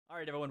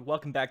Alright everyone,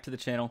 welcome back to the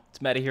channel.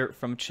 It's Matty here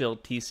from Chill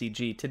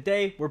TCG.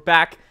 Today, we're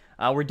back.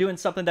 We're doing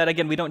something that,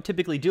 again, we don't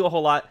typically do a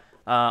whole lot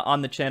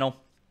on the channel.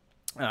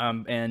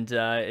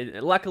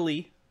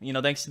 Luckily,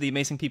 thanks to the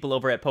amazing people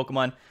over at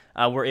Pokemon,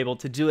 we're able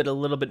to do it a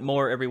little bit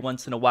more every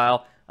once in a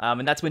while.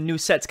 And that's when new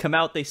sets come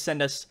out. They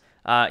send us,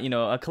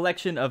 a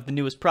collection of the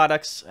newest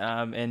products.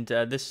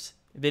 This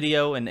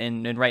video,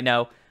 and right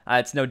now,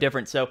 it's no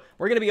different. So,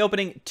 we're going to be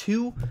opening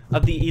two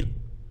of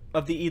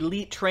the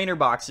Elite Trainer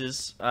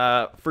boxes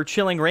for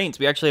Chilling Reigns.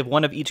 We actually have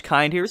one of each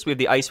kind here. So we have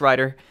the Ice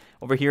Rider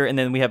over here, and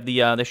then we have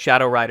the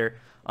Shadow Rider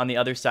on the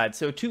other side.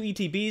 So two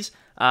ETBs.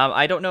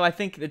 I don't know. I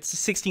think it's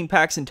 16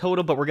 packs in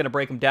total, but we're going to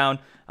break them down.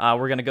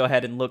 We're going to go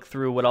ahead and look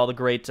through what all the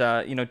great,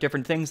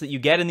 different things that you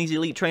get in these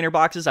Elite Trainer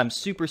boxes. I'm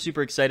super,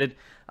 super excited.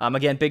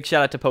 Again, big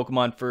shout out to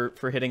Pokemon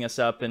for hitting us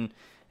up and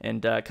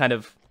kind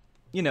of,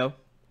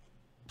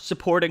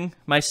 supporting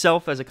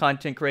myself as a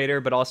content creator,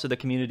 but also the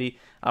community.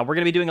 We're going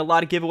to be doing a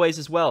lot of giveaways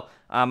as well.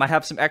 I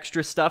have some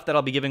extra stuff that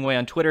I'll be giving away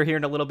on Twitter here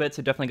in a little bit,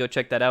 so definitely go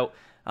check that out.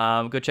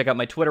 Go check out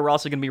my Twitter. We're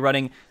also going to be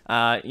running,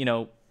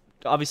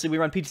 obviously we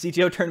run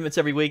PTCGO tournaments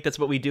every week. That's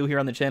what we do here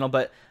on the channel,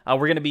 but we're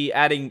going to be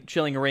adding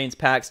Chilling Reigns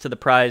packs to the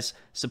prize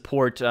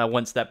support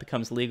once that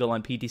becomes legal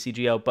on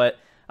PTCGO. But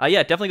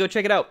yeah, definitely go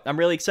check it out. I'm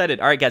really excited.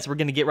 All right, guys, we're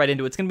going to get right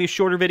into it. It's going to be a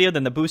shorter video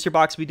than the booster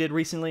box we did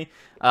recently.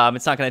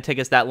 It's not going to take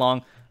us that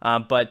long,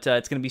 but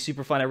it's going to be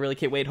super fun. I really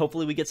can't wait.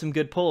 Hopefully, we get some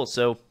good pulls,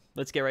 so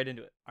let's get right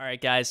into it. All right,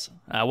 guys,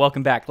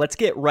 welcome back. Let's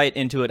get right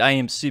into it. I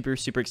am super,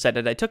 super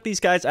excited. I took these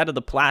guys out of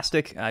the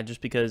plastic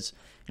just because,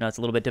 it's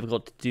a little bit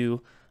difficult to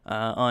do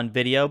on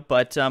video,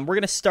 but we're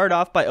going to start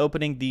off by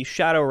opening the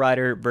Shadow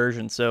Rider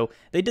version. So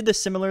they did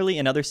this similarly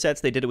in other sets.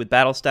 They did it with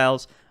Battle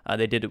Styles.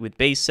 They did it with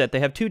base set. They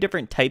have two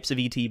different types of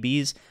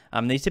ETBs.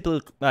 They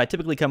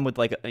typically come with,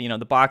 like,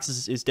 the box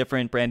is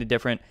different, branded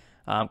different,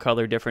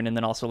 color different, and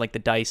then also like the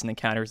dice and the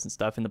counters and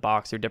stuff in the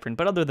box are different.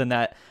 But other than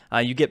that,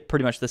 you get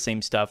pretty much the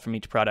same stuff from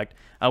each product.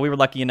 We were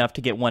lucky enough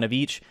to get one of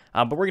each,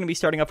 but we're going to be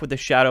starting off with the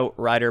Shadow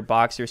Rider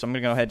box here. So I'm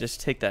going to go ahead and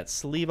just take that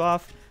sleeve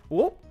off.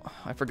 Whoop,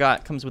 I forgot.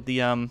 It comes with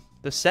the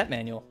set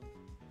manual.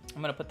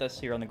 I'm going to put this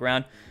here on the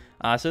ground.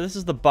 So this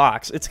is the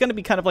box. It's going to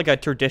be kind of like a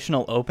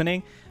traditional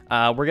opening.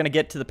 We're going to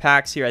get to the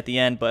packs here at the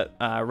end, but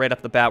right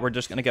off the bat, we're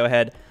just going to go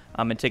ahead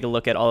and take a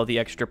look at all of the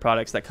extra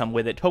products that come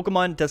with it.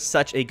 Pokemon does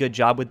such a good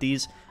job with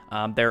these.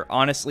 They're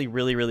honestly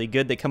really, really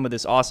good. They come with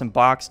this awesome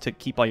box to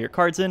keep all your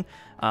cards in,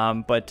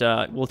 but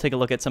we'll take a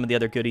look at some of the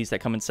other goodies that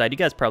come inside. You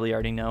guys probably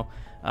already know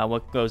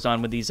what goes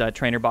on with these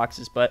trainer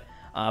boxes, but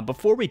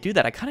before we do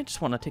that, I kind of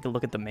just want to take a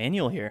look at the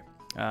manual here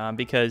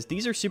because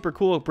these are super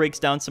cool. It breaks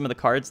down some of the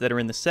cards that are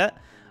in the set.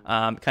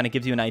 Kind of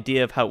gives you an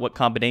idea of what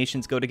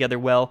combinations go together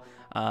well.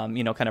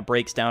 Kind of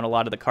breaks down a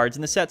lot of the cards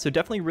in the set. So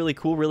definitely really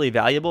cool, really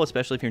valuable,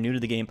 especially if you're new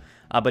to the game.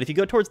 But if you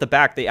go towards the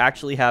back, they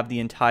actually have the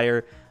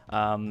entire...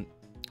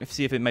 let's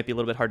see if it might be a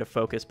little bit hard to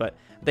focus, but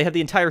they have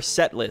the entire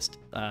set list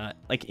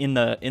like in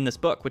this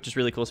book, which is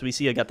really cool. So we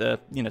see I got the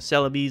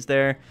Celebes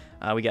there.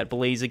 We got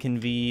Blaziken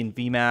V and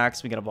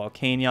VMAX. We got a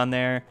Volcanion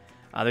there.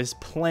 There's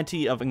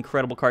plenty of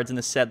incredible cards in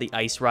the set. The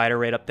Ice Rider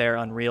right up there,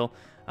 unreal.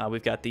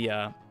 We've got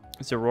the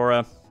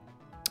Zorora,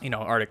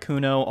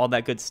 Articuno, all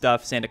that good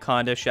stuff.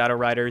 Sandaconda, Shadow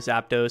Rider,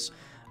 Zapdos,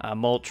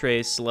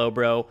 Moltres,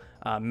 Slowbro,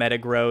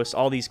 Metagross,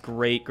 all these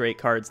great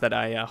cards that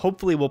I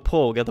hopefully will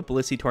pull. We got the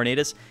Blissey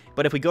Tornadus.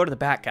 But if we go to the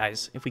back,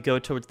 guys, if we go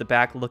towards the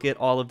back, look at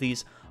all of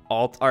these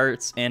alt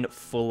arts and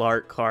full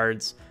art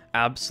cards.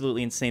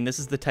 Absolutely insane. This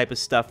is the type of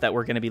stuff that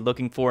we're going to be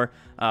looking for.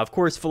 Of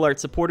course, full art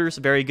supporters,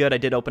 very good. I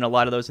did open a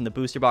lot of those in the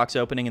booster box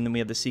opening, and then we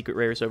have the secret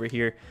rares over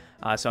here.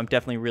 So I'm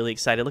definitely really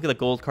excited. Look at the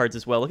gold cards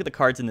as well. Look at the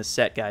cards in this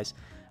set, guys.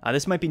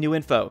 This might be new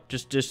info,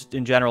 just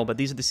in general, but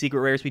these are the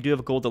secret rares. We do have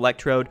a gold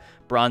Electrode,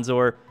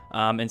 Bronzor,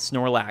 and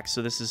Snorlax.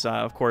 So this is,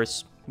 of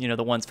course,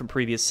 the ones from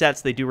previous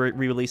sets. They do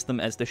re-release them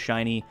as the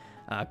shiny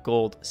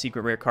gold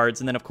secret rare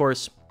cards. And then, of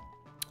course,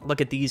 look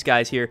at these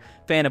guys here.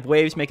 Fan of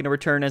Waves making a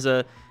return as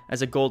a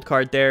gold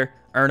card there.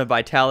 Urn of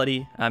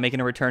Vitality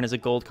making a return as a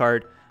gold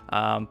card.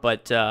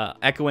 But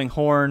Echoing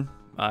Horn,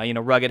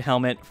 Rugged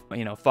Helmet,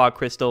 Fog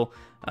Crystal,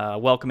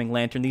 Welcoming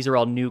Lantern. These are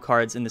all new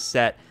cards in the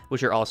set,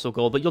 which are also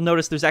gold. But you'll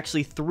notice there's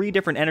actually 3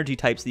 different energy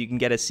types that you can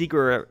get as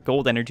secret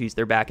gold energies.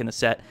 They're back in the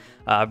set.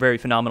 Very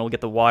phenomenal.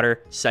 Get the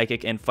Water,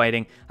 Psychic, and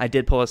Fighting. I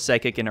did pull a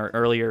Psychic in our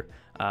earlier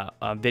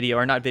video,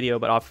 or not video,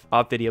 but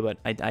off video, but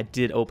I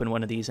did open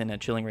one of these in a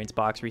Chilling Reigns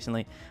box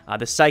recently.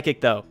 The Psychic,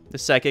 though. The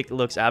Psychic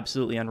looks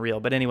absolutely unreal.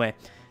 But anyway,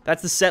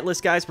 that's the set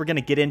list, guys. We're going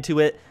to get into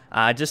it.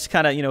 Just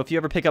kind of, if you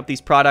ever pick up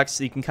these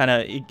products, you can kind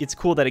of, it's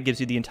cool that it gives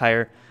you the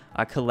entire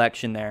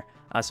collection there.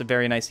 So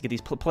very nice to get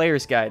these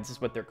players guides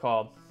is what they're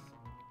called.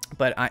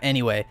 But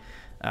anyway,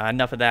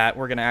 enough of that.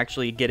 We're going to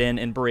actually get in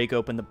and break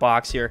open the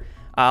box here.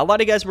 A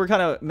lot of you guys were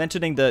kind of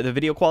mentioning the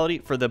video quality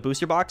for the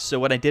booster box. So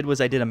what I did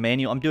was I did a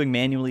manual. I'm doing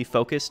manually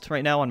focused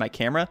right now on my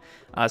camera.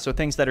 So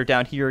things that are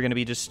down here are going to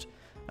be just,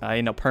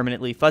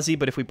 permanently fuzzy.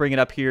 But if we bring it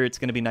up here, it's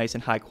going to be nice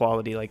and high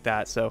quality like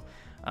that. So,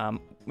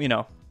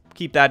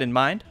 keep that in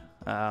mind.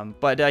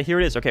 But here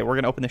it is. Okay, we're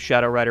going to open the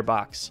Shadow Rider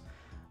box.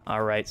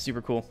 All right,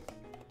 super cool.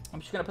 I'm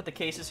just going to put the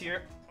cases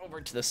here. Oh, over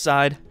to the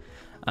side.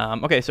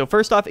 Okay, so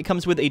first off, it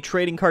comes with a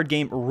trading card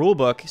game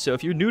rulebook. So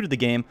if you're new to the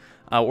game,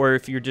 or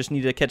if you just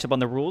need to catch up on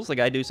the rules, like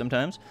I do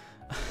sometimes,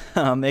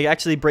 it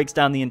actually breaks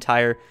down the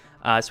entire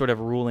sort of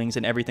rulings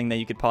and everything that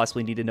you could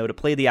possibly need to know to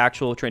play the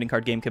actual trading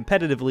card game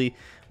competitively.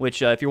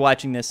 Which, if you're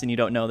watching this and you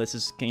don't know, this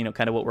is kind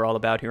of what we're all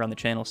about here on the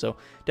channel. So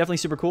definitely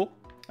super cool.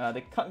 I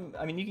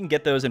mean, you can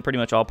get those in pretty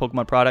much all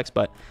Pokemon products,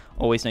 but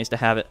always nice to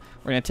have it.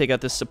 We're gonna take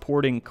out this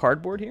supporting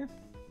cardboard here.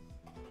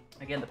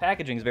 Again, the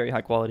packaging is very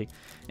high quality.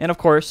 And of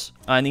course,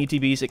 in the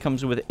ETBs, it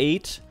comes with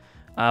 8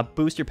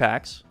 booster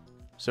packs.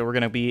 So we're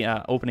going to be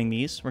opening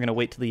these. We're going to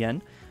wait till the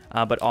end.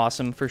 But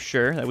awesome for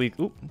sure that we've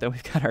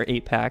got our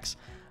 8 packs.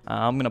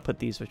 I'm going to put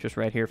these just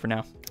right here for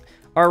now.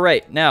 All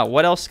right, now,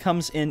 what else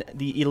comes in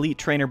the Elite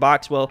Trainer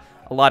box? Well,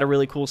 a lot of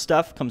really cool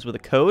stuff. Comes with a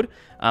code.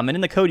 And in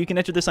the code, you can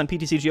enter this on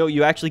PTCGO.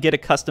 You actually get a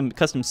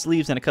custom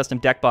sleeves and a custom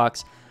deck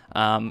box.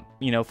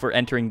 For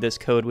entering this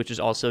code, which is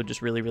also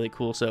just really, really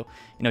cool. So,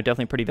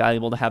 definitely pretty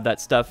valuable to have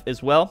that stuff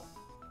as well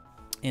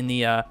in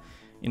the,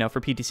 for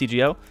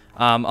PTCGO.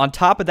 On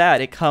top of that,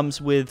 it comes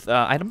with,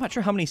 I'm not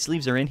sure how many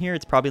sleeves are in here.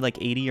 It's probably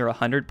like 80 or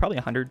 100, probably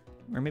 100,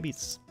 or maybe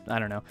it's, I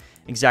don't know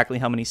exactly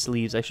how many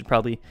sleeves. I should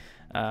probably,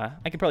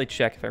 I could probably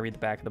check if I read the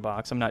back of the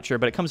box. I'm not sure,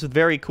 but it comes with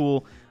very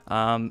cool,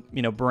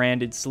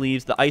 branded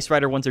sleeves. The Ice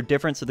Rider ones are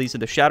different. So these are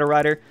the Shadow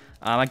Rider.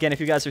 Again, if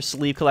you guys are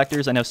sleeve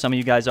collectors, I know some of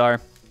you guys are.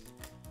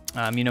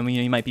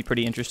 You might be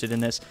pretty interested in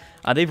this.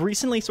 They've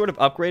recently sort of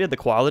upgraded the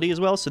quality as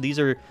well, so these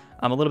are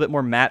a little bit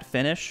more matte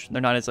finish. They're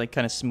not as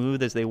kind of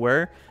smooth as they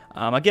were.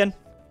 Again,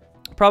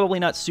 probably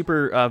not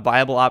super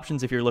viable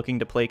options if you're looking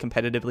to play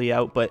competitively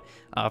out, but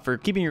for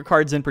keeping your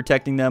cards in,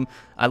 protecting them,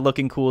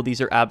 looking cool,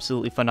 these are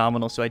absolutely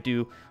phenomenal. So I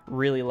do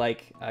really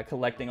like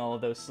collecting all of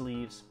those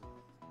sleeves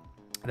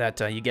that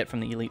you get from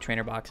the Elite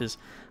Trainer boxes.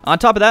 On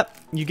top of that,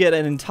 you get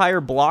an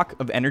entire block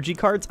of energy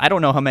cards. I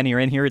don't know how many are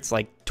in here. It's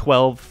like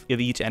 12 of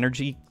each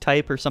energy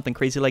type or something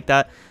crazy like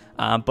that.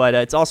 But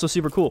it's also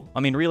super cool. I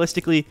mean,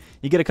 realistically,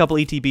 you get a couple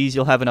ETBs,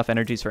 you'll have enough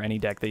energies for any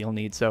deck that you'll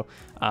need. So,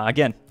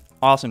 again,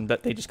 awesome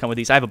that they just come with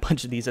these. I have a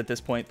bunch of these at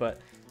this point, but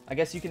I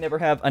guess you can never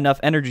have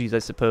enough energies, I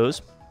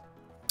suppose.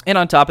 And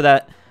on top of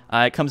that,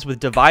 it comes with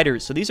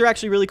dividers. So these are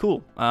actually really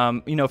cool,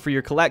 for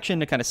your collection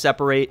to kind of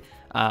separate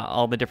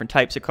all the different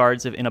types of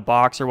cards in a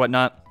box or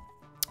whatnot.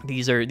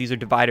 These are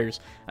dividers,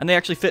 and they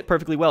actually fit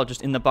perfectly well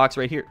just in the box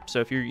right here. So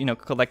if you're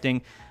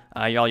collecting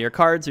all your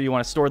cards, or you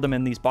want to store them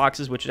in these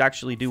boxes, which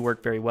actually do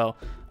work very well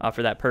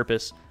for that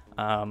purpose,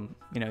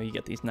 you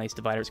get these nice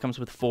dividers. It comes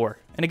with 4,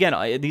 and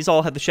again, these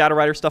all have the Shadow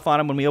Rider stuff on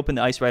them. When we open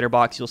the Ice Rider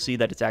box, you'll see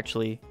that it's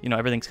actually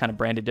everything's kind of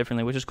branded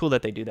differently, which is cool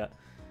that they do that.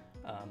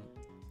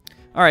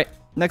 All right,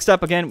 next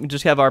up, again, we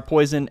just have our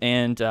poison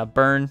and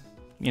burn,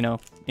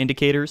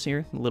 indicators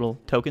here, little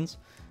tokens.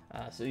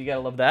 So you gotta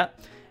love that.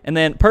 And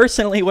then,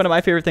 personally, one of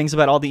my favorite things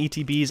about all the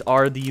ETBs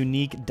are the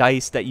unique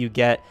dice that you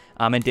get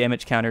and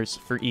damage counters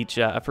for each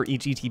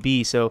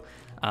ETB. So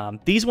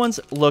these ones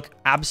look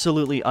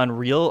absolutely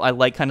unreal. I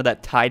like kind of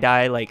that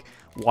tie-dye, like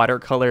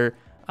watercolor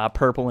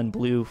purple and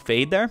blue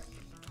fade there.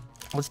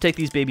 Let's take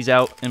these babies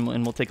out and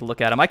we'll take a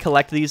look at them. I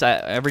collect these.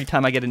 Every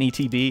time I get an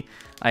ETB,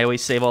 I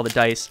always save all the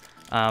dice.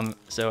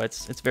 So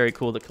it's very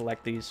cool to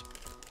collect these.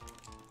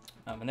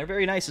 And they're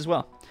very nice as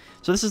well.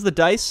 So this is the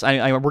dice.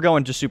 We're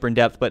going just super in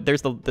depth, but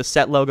there's the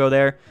set logo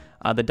there.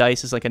 The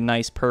dice is like a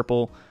nice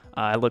purple.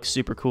 It looks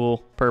super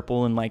cool,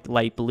 purple and like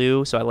light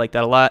blue. So I like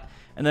that a lot.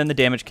 And then the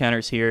damage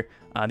counters here.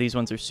 These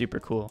ones are super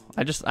cool.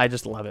 I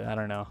just love it. I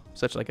don't know.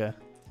 It's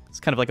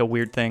kind of like a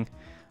weird thing.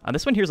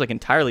 This one here is like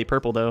entirely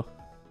purple though.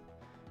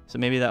 So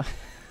maybe that,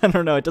 I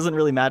don't know. It doesn't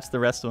really match the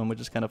rest of them,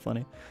 which is kind of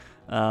funny.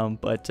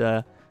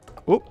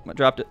 Whoop, I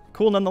dropped it.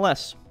 Cool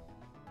nonetheless.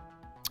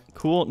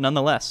 Cool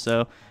nonetheless.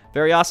 So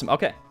very awesome.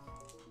 Okay.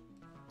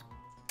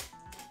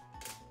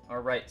 All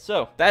right,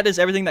 so that is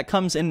everything that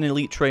comes in an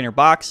Elite Trainer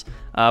box.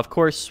 Of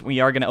course, we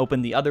are going to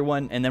open the other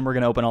one, and then we're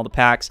going to open all the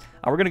packs.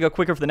 We're going to go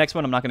quicker for the next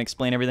one. I'm not going to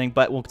explain everything,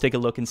 but we'll take a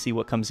look and see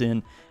what comes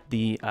in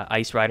the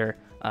Ice Rider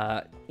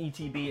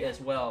ETB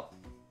as well.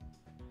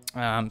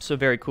 So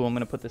very cool. I'm going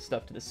to put this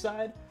stuff to the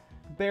side.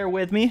 Bear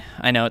with me.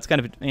 I know it's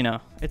kind of,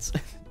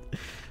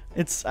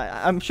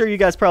 I'm sure you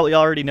guys probably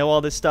already know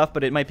all this stuff,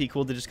 but it might be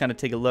cool to just kind of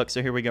take a look.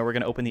 So here we go. We're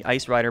going to open the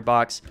Ice Rider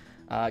box,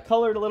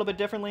 colored a little bit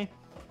differently.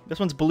 This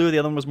one's blue. The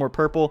other one was more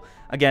purple.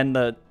 Again,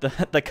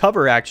 the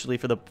cover actually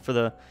for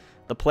the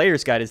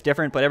player's guide is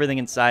different, but everything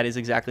inside is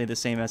exactly the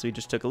same as we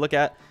just took a look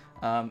at.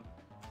 All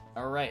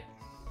right.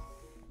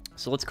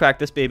 So let's crack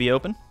this baby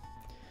open.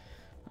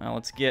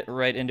 Let's get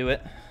right into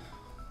it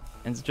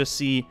and just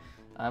see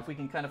if we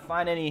can kind of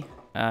find any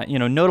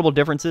notable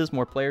differences.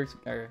 More players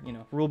or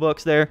rule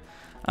books there.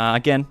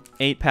 Again,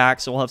 8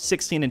 packs, so we'll have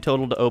 16 in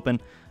total to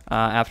open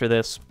after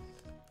this.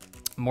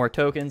 More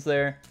tokens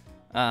there.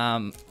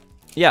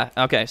 Yeah,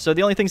 okay, so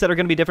the only things that are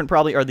going to be different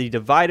probably are the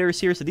dividers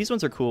here. So these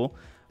ones are cool,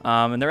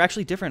 and they're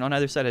actually different on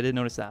either side. I didn't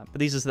notice that. But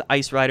these is the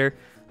Ice Rider,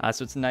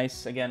 so it's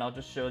nice. Again, I'll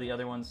just show the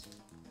other ones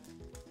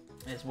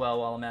as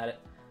well while I'm at it.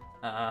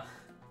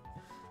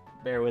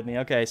 Bear with me.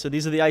 Okay, so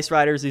these are the Ice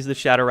Riders. These are the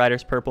Shadow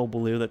Riders, purple,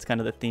 blue. That's kind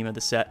of the theme of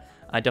the set.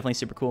 Definitely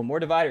super cool. More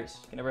dividers.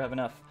 Can never have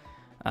enough.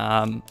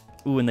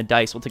 Ooh, and the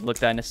dice. We'll take a look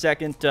at that in a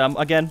second.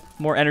 Again,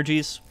 more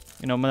energies.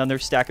 You know, another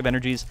stack of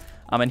energies.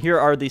 And here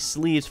are the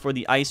sleeves for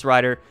the Ice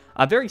Rider.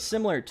 Very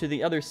similar to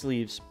the other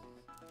sleeves.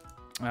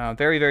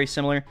 Very, very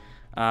similar.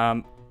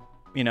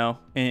 You know,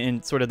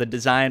 in sort of the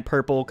design,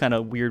 purple, kind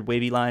of weird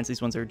wavy lines.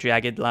 These ones are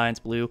jagged lines,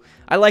 blue.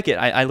 I like it.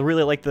 I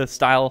really like the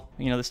style,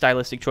 you know, the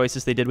stylistic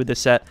choices they did with this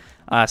set.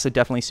 So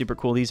definitely super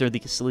cool. These are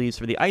the sleeves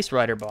for the Ice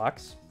Rider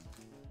box.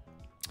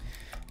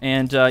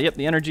 And, yep,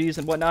 the energies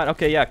and whatnot.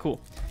 Okay, yeah, cool.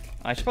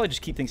 I should probably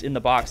just keep things in the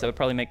box. That would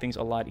probably make things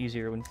a lot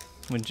easier,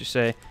 wouldn't you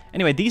say?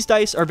 Anyway, these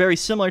dice are very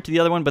similar to the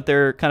other one, but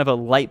they're kind of a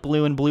light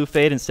blue and blue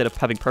fade instead of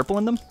having purple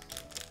in them.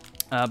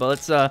 But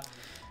let's,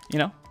 you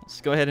know,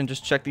 let's go ahead and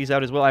just check these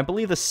out as well. I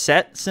believe the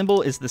set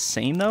symbol is the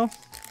same, though.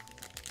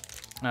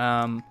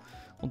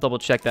 We'll double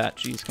check that.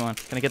 Jeez, come on.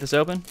 Can I get this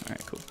open? All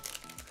right, cool.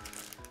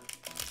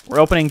 We're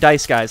opening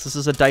dice, guys. This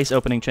is a dice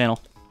opening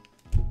channel.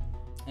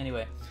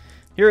 Anyway,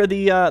 here are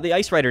the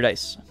Ice Rider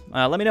dice.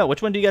 Let me know,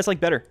 which one do you guys like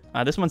better?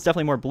 This one's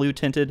definitely more blue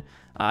tinted.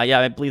 Yeah,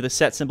 I believe the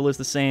set symbol is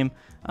the same.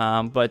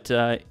 But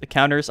the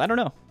counters, I don't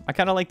know. I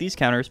kind of like these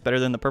counters better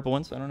than the purple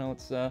ones. I don't know.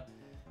 Let's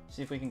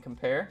see if we can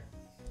compare.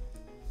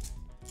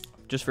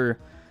 Just for,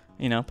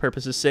 you know,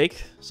 purposes'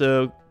 sake.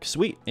 So,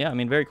 sweet. Yeah, I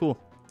mean, very cool.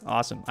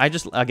 Awesome.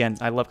 Again,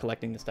 I love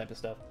collecting this type of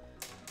stuff.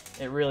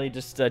 It really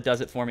just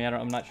does it for me.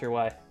 I'm not sure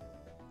why.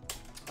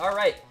 All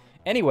right.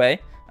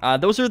 Anyway,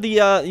 those are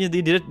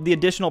the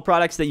additional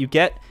products that you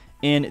get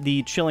in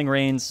the Chilling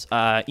Rain's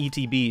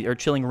ETB, or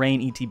Chilling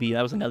Rain ETB.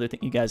 That was another thing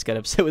you guys got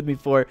upset with me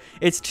for.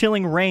 It's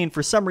Chilling Rain.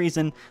 For some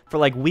reason, for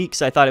like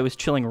weeks, I thought it was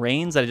Chilling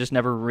Rains. I just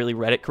never really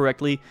read it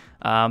correctly.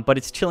 But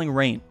it's Chilling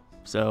Rain.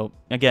 So,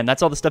 again,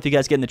 that's all the stuff you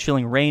guys get in the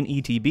Chilling Rain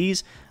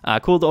ETBs.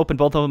 Cool to open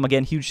both of them.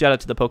 Again, huge shout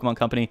out to the Pokemon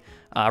Company.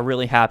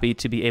 Really happy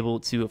to be able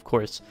to, of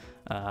course,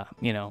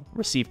 you know,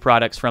 receive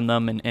products from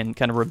them and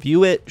kind of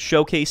review it,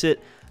 showcase it.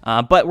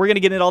 But we're going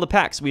to get into all the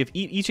packs. We have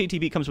each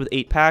ATB comes with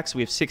 8 packs.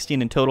 We have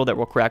 16 in total that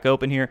we'll crack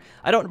open here.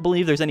 I don't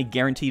believe there's any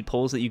guaranteed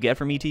pulls that you get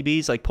from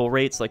ETBs, like pull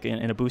rates, like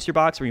in a booster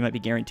box, where you might be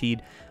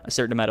guaranteed a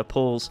certain amount of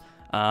pulls.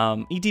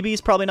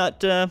 ETBs probably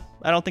not, I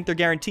don't think they're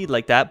guaranteed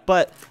like that,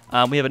 but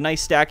we have a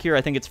nice stack here.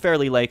 I think it's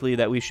fairly likely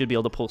that we should be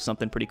able to pull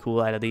something pretty cool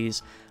out of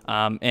these.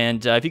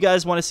 If you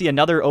guys want to see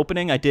another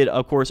opening, I did,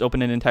 of course,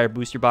 open an entire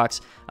booster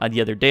box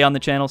the other day on the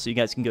channel, so you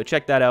guys can go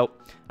check that out.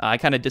 I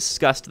kind of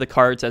discussed the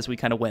cards as we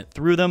kind of went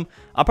through them.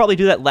 I'll probably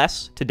do that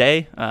less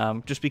today,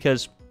 just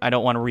because I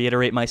don't want to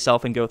reiterate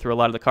myself and go through a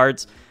lot of the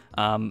cards.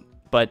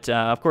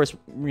 Of course,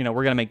 you know,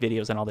 we're going to make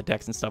videos on all the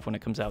decks and stuff when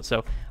it comes out. So,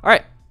 all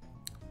right.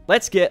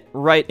 Let's get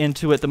right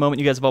into it, the moment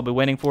you guys have all been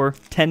waiting for.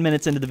 10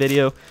 minutes into the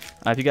video.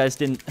 If you guys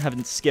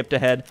haven't skipped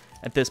ahead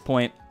at this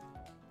point,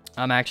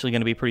 I'm actually going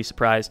to be pretty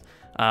surprised.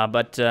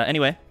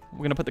 Anyway, we're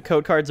going to put the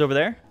code cards over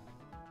there.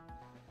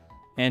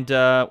 And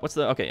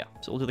okay, yeah.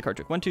 So we'll do the card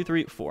trick. 1, 2,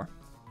 3, 4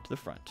 to the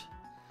front.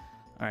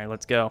 All right,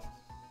 let's go.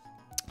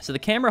 So the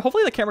camera,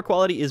 hopefully the camera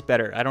quality is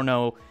better. I don't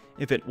know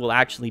if it will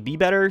actually be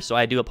better, so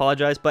I do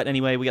apologize. But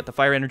anyway, we got the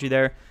fire energy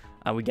there.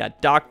 We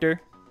got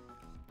Doctor,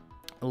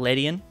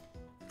 Ledian,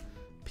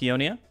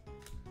 Peonia,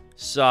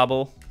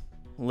 Sobble,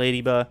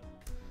 Ladybug,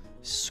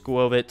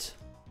 Squovit,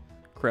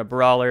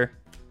 Crabrawler,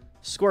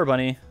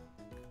 Scorbunny.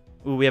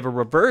 Ooh, we have a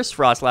reverse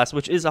Frostlass,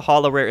 which is a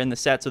holo rare in the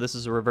set, so this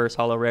is a reverse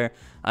holo rare.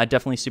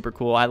 Definitely super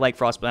cool. I like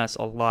Frostlass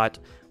a lot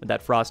with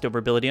that frost over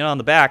ability. And on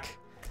the back,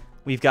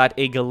 we've got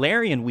a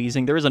Galarian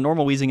Weezing. There is a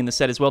normal Weezing in the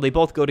set as well. They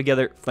both go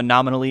together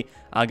phenomenally.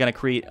 Going to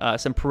create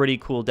some pretty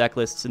cool deck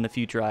lists in the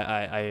future,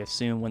 I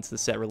assume, once the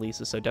set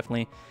releases. So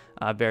definitely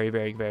very,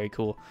 very, very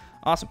cool.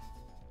 Awesome.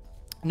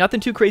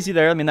 Nothing too crazy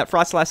there. I mean, that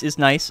Frostlass is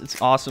nice.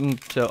 It's awesome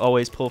to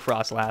always pull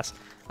Frostlass.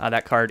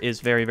 That card is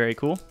very, very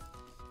cool.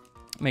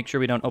 Make sure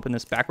we don't open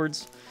this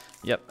backwards.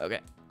 Yep, okay.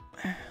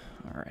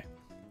 All right.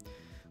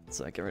 Let's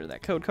get rid of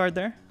that code card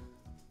there.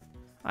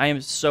 I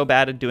am so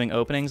bad at doing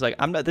openings. Like,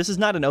 this is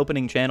not an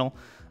opening channel.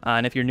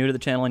 And if you're new to the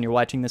channel and you're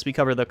watching this, we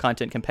cover the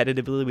content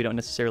competitively. We don't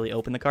necessarily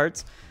open the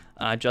cards.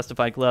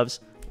 Justified Gloves.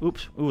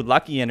 Oops. Ooh,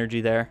 Lucky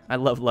Energy there. I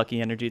love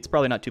Lucky Energy. It's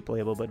probably not too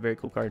playable, but very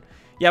cool card.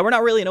 Yeah, we're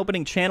not really an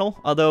opening channel,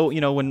 although,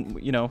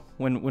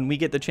 when we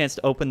get the chance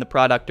to open the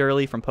product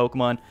early from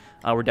Pokemon,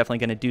 we're definitely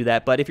going to do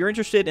that. But if you're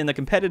interested in the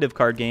competitive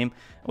card game,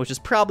 which is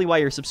probably why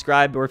you're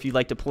subscribed, or if you'd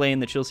like to play in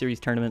the Chill Series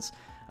tournaments,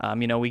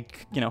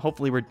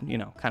 hopefully we're,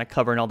 kind of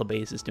covering all the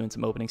bases, doing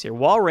some openings here.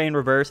 Walrein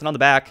reverse, and on the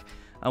back,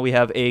 we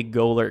have a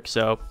Golurk.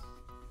 So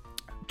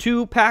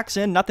 2 packs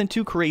in, nothing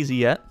too crazy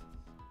yet.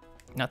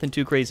 Nothing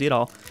too crazy at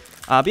all.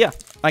 But yeah,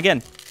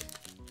 again,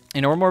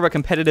 we're more of a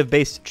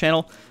competitive-based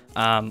channel.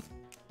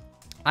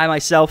 I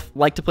myself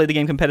like to play the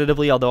game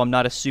competitively, although I'm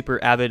not a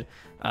super avid,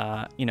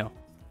 Pokemon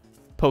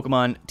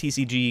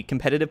TCG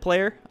competitive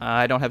player.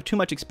 I don't have too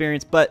much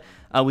experience, but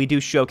we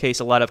do showcase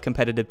a lot of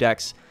competitive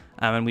decks,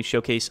 and we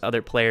showcase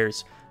other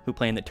players who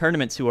play in the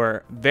tournaments who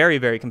are very,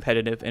 very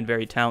competitive and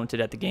very talented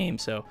at the game.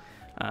 So,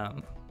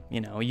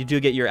 you do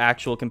get your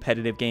actual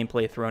competitive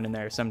gameplay thrown in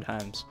there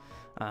sometimes.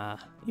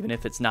 even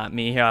if it's not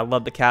me here. I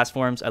love the cast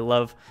forms. I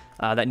love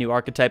that new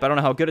archetype. I don't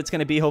know how good it's going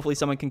to be. Hopefully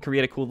someone can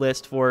create a cool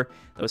list for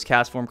those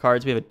cast form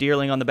cards. We have a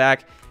Deerling on the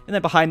back. And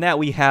then behind that,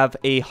 we have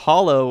a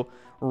Hollow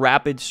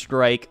Rapid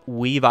Strike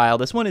Weavile.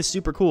 This one is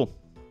super cool.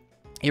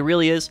 It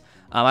really is.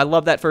 I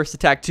love that first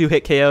attack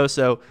 2-hit KO,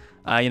 so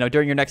you know,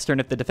 during your next turn,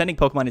 if the defending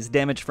Pokemon is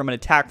damaged from an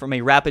attack from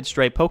a Rapid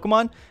Strike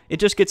Pokemon, it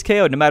just gets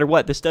KO'd no matter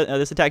what. This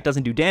attack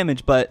doesn't do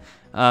damage, but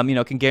you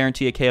know, can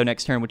guarantee a KO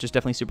next turn, which is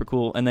definitely super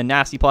cool. And then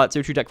Nasty Plot,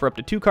 search your deck for up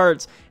to 2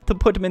 cards to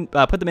put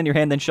them in your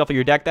hand, then shuffle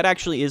your deck. That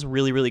actually is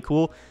really, really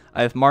cool.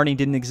 If Marnie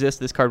didn't exist,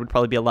 this card would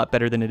probably be a lot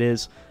better than it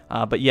is.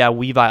 But yeah,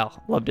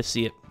 Weavile, love to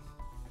see it.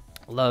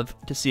 Love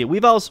to see it.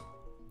 Weavile's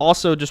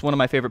also just one of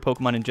my favorite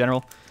Pokemon in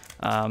general.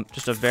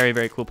 Just a very,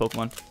 very cool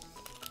Pokemon.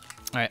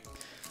 All right.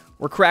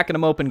 We're cracking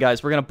them open,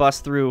 guys. We're going to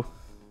bust through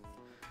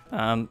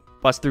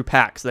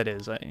packs, that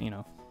is. You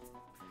know,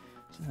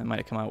 that might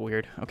have come out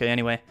weird. Okay,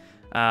 anyway.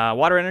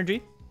 Water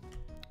Energy.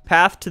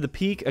 Path to the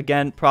Peak.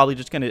 Again, probably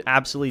just going to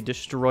absolutely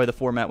destroy the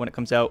format when it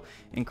comes out.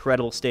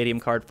 Incredible stadium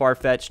card.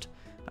 Farfetch'd.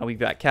 We've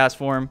got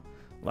Castform,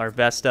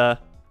 Larvesta,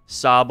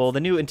 Sobble.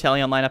 The new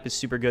Inteleon lineup is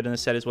super good in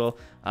this set as well.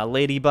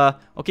 Ladybug.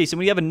 Okay, so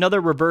we have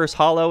another reverse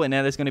hollow, and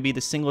that is going to be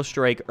the single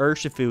strike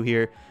Urshifu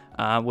here.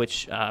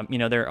 Which, you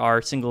know, there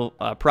are single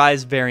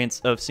prize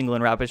variants of single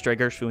and rapid strike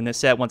Urshifu in this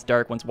set. One's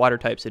dark, one's water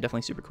type, so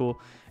definitely super cool.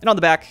 And on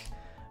the back,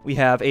 we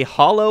have a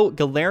hollow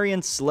Galarian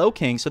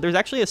Slowking. So there's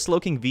actually a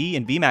Slowking V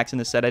and VMAX in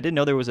this set. I didn't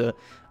know there was a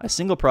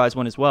single prize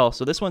one as well.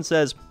 So this one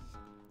says,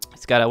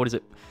 it's got a, what is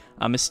it?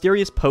 A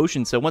Mysterious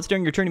Potion. So once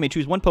during your turn, you may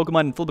choose one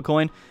Pokemon and flip a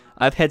coin.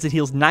 If heads, it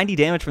heals 90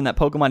 damage from that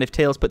Pokemon. If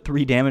tails, put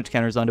 3 damage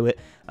counters onto it.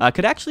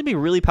 Could actually be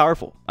really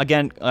powerful.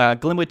 Again,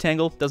 Glimwood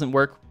Tangle doesn't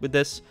work with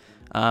this.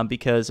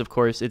 Because of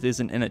course it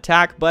isn't an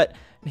attack, but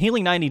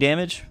healing 90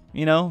 damage,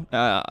 you know,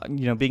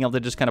 being able to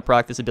just kind of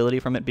proc this ability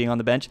from it being on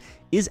the bench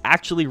is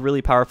actually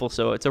really powerful.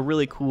 So it's a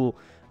really cool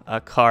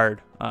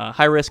card,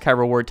 high risk, high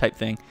reward type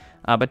thing,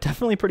 but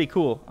definitely pretty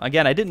cool.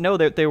 Again, I didn't know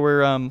that there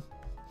were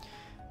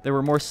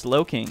more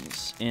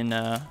Slowkings in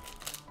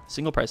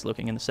single price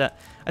Slowking in the set.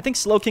 I think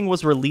Slowking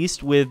was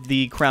released with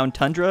the Crown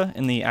Tundra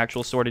in the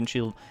actual Sword and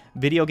Shield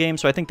video game,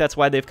 so I think that's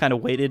why they've kind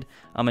of waited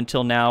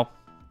until now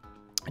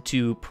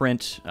to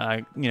print,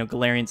 you know,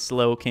 Galarian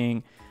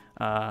Slowking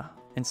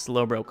and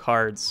Slowbro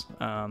cards.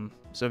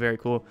 So very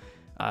cool.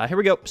 Here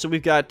we go. So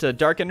we've got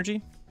Dark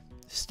Energy,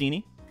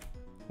 Steenie,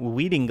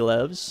 Weeding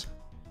Gloves,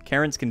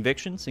 Karen's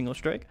Conviction, single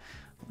strike,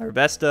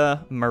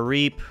 Larvesta,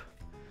 Mareep,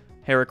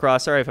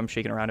 Heracross. Sorry if I'm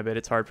shaking around a bit.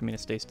 It's hard for me to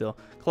stay still.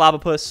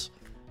 Clobopus,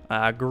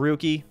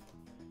 Garuki,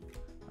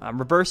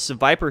 Reverse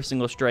Viper,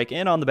 single strike,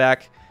 and on the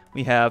back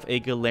we have a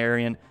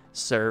Galarian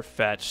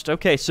Surfetched.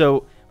 Okay,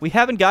 so we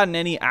haven't gotten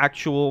any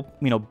actual,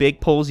 you know, big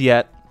pulls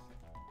yet.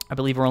 I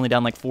believe we're only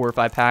down like 4 or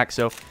 5 packs,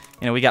 so,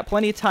 you know, we got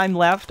plenty of time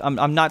left.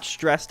 I'm not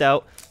stressed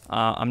out.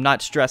 I'm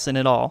not stressing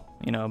at all,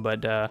 you know,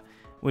 but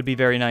would be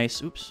very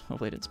nice. Oops,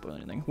 hopefully I didn't spoil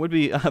anything. Would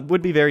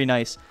be very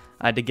nice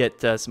to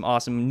get some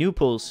awesome new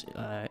pulls,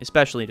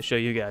 especially to show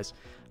you guys.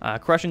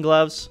 Crushing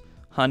Gloves,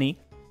 Honey,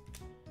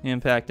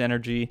 Impact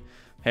Energy,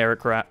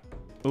 Heracross.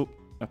 Oop,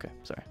 okay,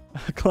 sorry.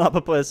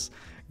 Clobopus,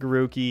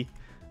 Garuki,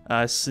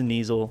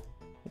 Sneasel,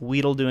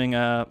 Weedle doing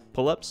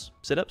pull-ups,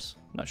 sit-ups,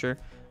 not sure.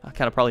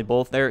 Kind of probably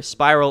both there.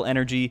 Spiral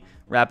Energy,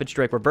 Rapid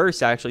Strike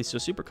Reverse, actually, so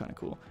super kind of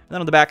cool. And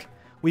then on the back,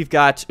 we've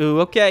got,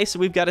 ooh, okay, so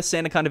we've got a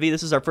Sandaconda V.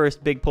 This is our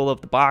first big pull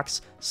of the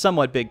box.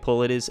 Somewhat big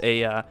pull. It is a,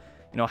 you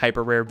know,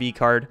 hyper rare V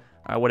card,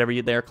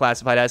 whatever they're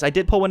classified as. I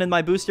did pull one in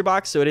my booster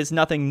box, so it is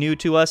nothing new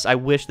to us. I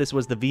wish this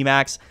was the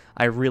VMAX.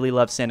 I really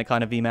love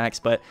Sandaconda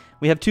VMAX, but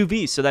we have 2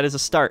 Vs, so that is a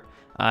start.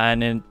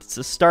 And it's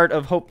the start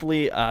of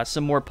hopefully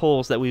some more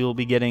pulls that we will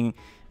be getting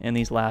in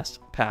these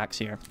last packs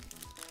here.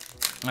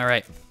 All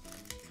right,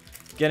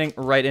 getting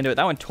right into it.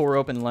 That one tore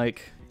open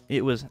like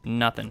it was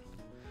nothing.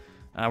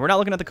 We're not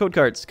looking at the code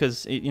cards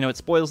because you know, it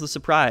spoils the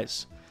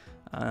surprise.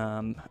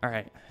 All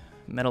right,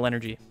 Metal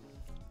Energy,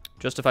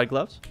 Justified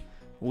Gloves,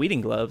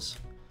 Weeding Gloves.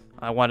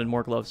 I wanted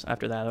more gloves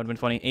after that. That would have been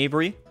funny.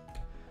 Avery,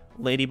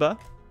 Ladybug,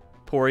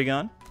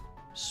 Porygon,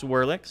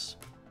 Swirlix,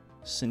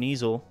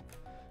 Sneasel,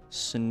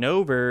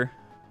 Snover,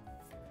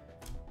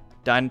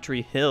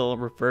 Dynatree Hill,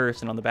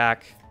 reverse, and on the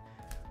back.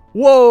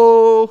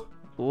 Whoa!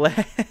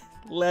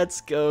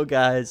 Let's go,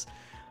 guys.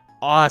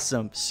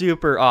 Awesome.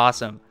 Super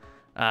awesome.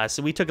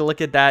 So we took a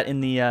look at that in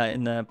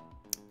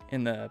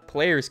the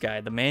player's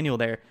guide, the manual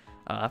there,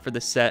 for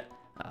the set.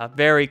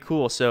 Very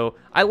cool. So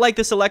I like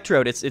this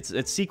Electrode.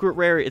 It's secret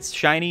rare. It's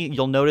shiny.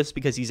 You'll notice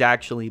because he's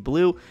actually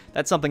blue.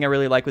 That's something I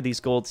really like with these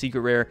gold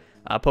secret rare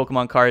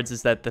Pokemon cards,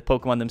 is that the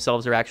Pokemon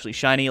themselves are actually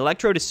shiny.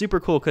 Electrode is super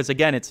cool because,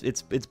 again,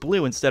 it's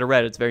blue instead of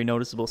red. It's very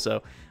noticeable.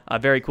 So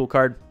very cool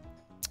card.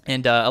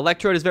 And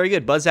Electrode is very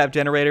good. Buzz Zap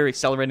Generator,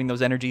 accelerating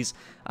those energies.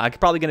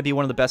 Probably going to be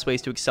one of the best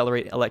ways to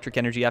accelerate electric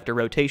energy after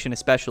rotation,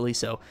 especially.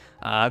 So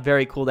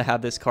very cool to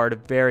have this card. A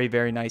very,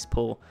 very nice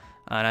pull.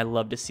 And I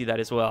love to see that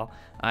as well.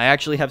 I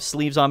actually have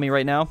sleeves on me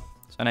right now,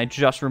 and I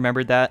just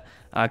remembered that.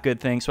 Good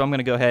thing. So I'm going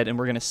to go ahead and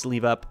we're going to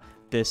sleeve up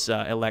this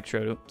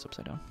Electrode. Oops,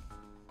 upside down.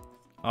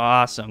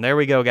 Awesome. There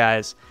we go,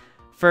 guys.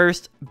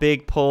 First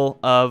big pull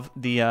of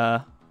the,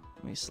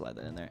 let me slide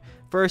that in there.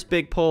 First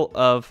big pull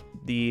of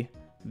the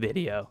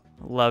video.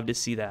 Love to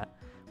see that.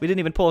 We didn't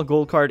even pull a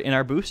gold card in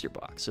our booster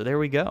box, so there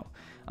we go.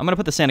 I'm going to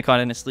put the Santa Con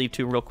in a sleeve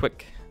too real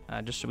quick,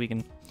 just so we can,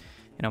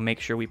 you know, make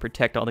sure we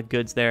protect all the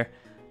goods there.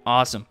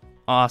 Awesome.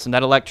 Awesome.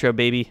 That Electro,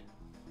 baby.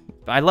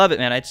 I love it,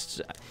 man. It's,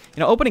 you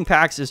know, opening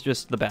packs is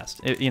just the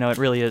best. You know, it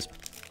really is.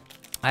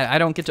 I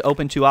don't get to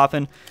open too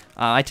often.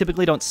 I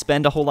typically don't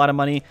spend a whole lot of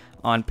money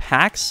on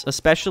packs,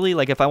 especially.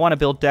 Like, if I want to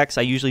build decks,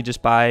 I usually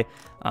just buy,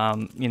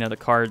 you know, the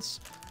cards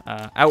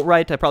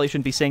outright. I probably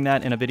shouldn't be saying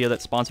that in a video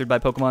that's sponsored by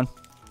Pokemon.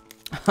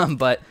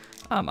 But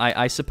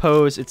I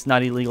suppose it's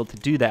not illegal to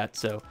do that,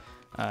 so...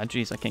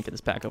 Geez, I can't get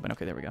this pack open.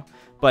 Okay, there we go.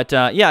 But,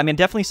 yeah, I mean,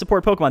 definitely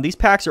support Pokemon. These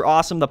packs are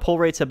awesome. The pull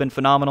rates have been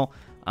phenomenal.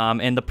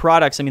 And the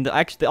products, I mean,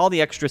 all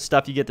the extra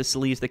stuff you get, the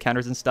sleeves, the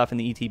counters and stuff, and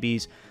the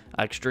ETBs,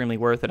 extremely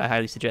worth it. I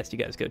highly suggest you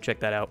guys go check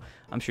that out.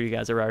 I'm sure you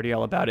guys are already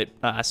all about it.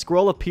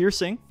 Scroll of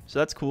Piercing, so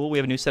that's cool. We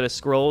have a new set of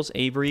scrolls.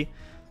 Avery,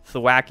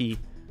 Thwackey,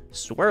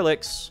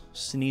 Swirlix,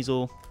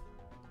 Sneasel,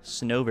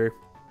 Snover,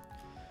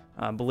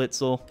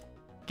 Blitzel,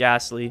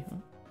 Ghastly,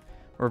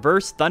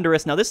 Reverse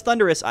Thundurus. Now, this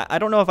Thundurus, I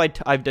don't know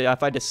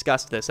if I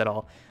discussed this at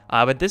all,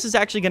 but this is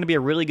actually going to be a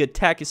really good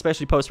tech,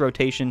 especially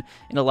post-rotation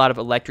in a lot of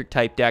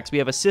electric-type decks. We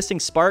have Assisting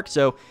Spark,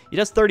 so he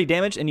does 30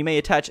 damage, and you may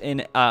attach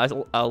in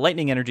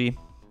Lightning Energy.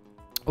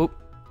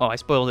 Oh, I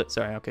spoiled it.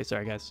 Sorry. Okay,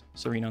 sorry, guys.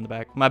 Serena on the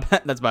back. My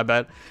bad. That's my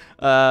bad.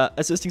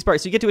 Assisting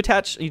Spark. So you get to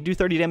attach, you do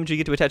 30 damage, you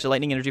get to attach a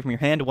Lightning Energy from your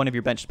hand to one of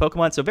your benched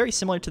Pokemon. So very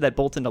similar to that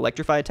Boltund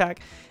Electrify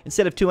attack.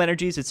 Instead of 2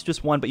 energies, it's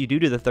just 1, but you do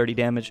the 30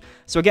 damage.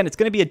 So again, it's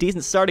going to be a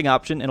decent starting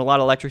option in a lot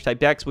of electric-type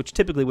decks, which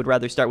typically would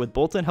rather start with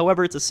Boltund.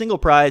 However, it's a single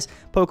prize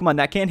Pokemon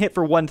that can hit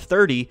for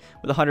 130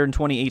 with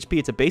 120 HP.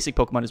 It's a basic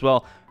Pokemon as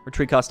well.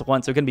 Retreat cost of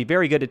 1, so it can be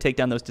very good to take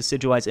down those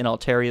Decidueyes and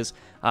Altarias.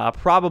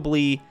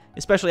 Probably,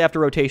 especially after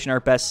rotation,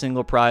 our best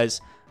single prize,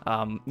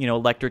 you know,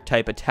 electric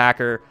type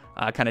attacker,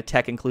 kind of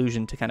tech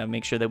inclusion to kind of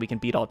make sure that we can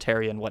beat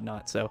Altaria and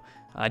whatnot. So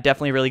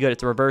definitely really good.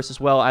 It's a reverse as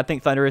well. I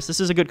think Thundurus, this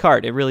is a good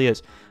card. It really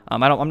is.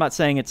 I'm not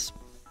saying it's,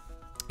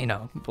 you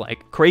know,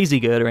 like crazy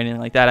good or anything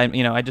like that.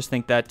 You know, I just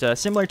think that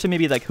similar to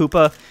maybe like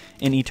Hoopa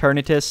in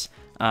Eternatus,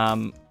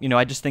 you know,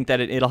 I just think that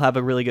it'll have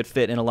a really good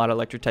fit in a lot of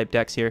electric type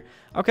decks here.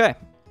 Okay,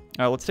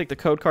 let's take the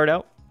code card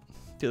out.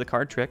 Do the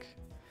card trick.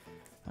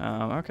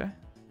 Okay.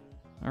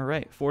 All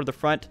right, for the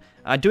front.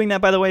 Doing that,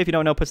 by the way, if you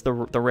don't know, puts the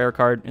rare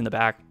card in the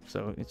back,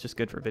 so it's just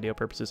good for video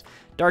purposes.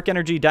 Dark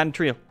Energy, Dino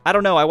Trio. I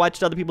don't know. I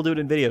watched other people do it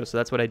in videos, so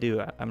that's what I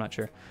do. I'm not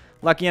sure.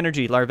 Lucky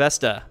Energy,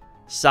 Larvesta,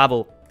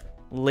 Sobble,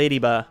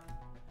 Ladybug,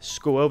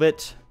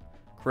 Squovit,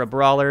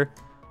 Crabrawler,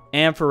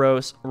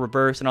 Ampharos,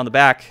 reverse, and on the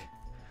back,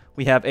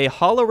 we have a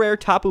Holo Rare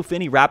Tapu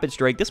Fini Rapid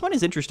Strike. This one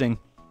is interesting.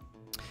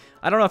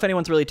 I don't know if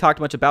anyone's really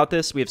talked much about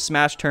this. We have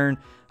Smash Turn.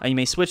 You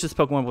may switch this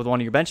Pokemon with one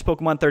of your bench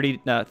Pokemon,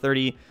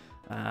 30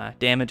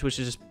 damage, which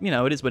is just, you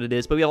know, it is what it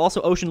is. But we have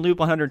also Ocean Loop,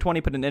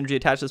 120, put an energy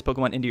attached to this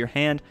Pokemon into your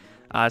hand.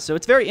 So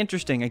it's very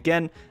interesting.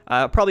 Again,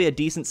 probably a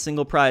decent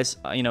single prize,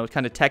 you know,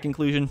 kind of tech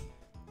inclusion,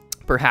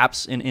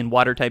 perhaps in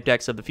water type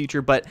decks of the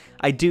future. But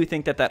I do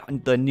think that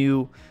the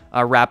new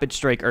Rapid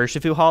Strike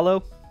Urshifu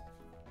Holo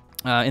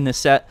in this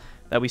set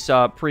that we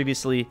saw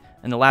previously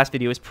in the last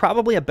video is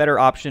probably a better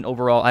option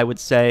overall, I would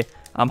say.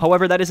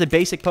 However, that is a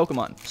basic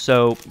Pokemon,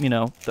 so, you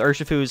know, the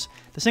Urshifus,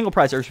 the single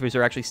prize Urshifus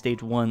are actually stage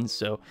 1s,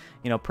 so,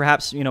 you know,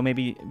 perhaps, you know,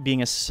 maybe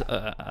being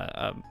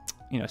a,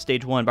 you know,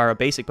 stage 1 by a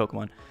basic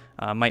Pokemon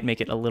might make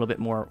it a little bit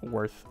more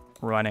worth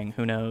running.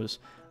 Who knows?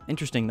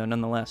 Interesting, though,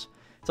 nonetheless.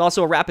 It's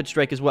also a Rapid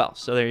Strike as well,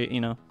 so there, you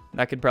know,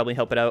 that could probably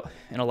help it out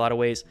in a lot of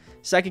ways.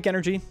 Psychic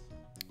Energy,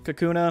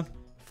 Kakuna,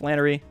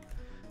 Flannery,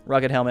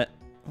 Rugged Helmet,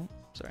 oh,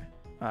 sorry,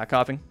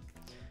 Coughing,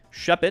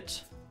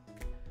 Shuppet,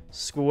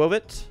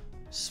 Squovit,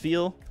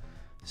 Spheal,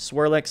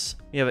 Swirlix.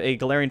 We have a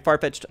Galarian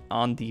Farfetch'd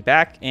on the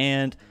back,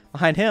 and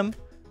behind him,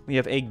 we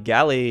have a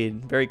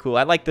Gallade. Very cool.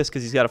 I like this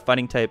because he's got a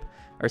fighting type,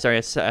 or sorry,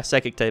 a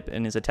psychic type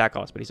in his attack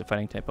cost, but he's a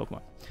fighting type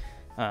Pokemon.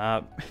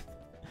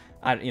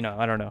 I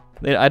don't know.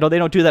 They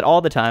don't do that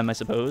all the time, I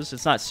suppose.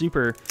 It's not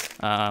super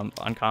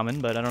uncommon,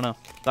 but I don't know.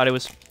 I thought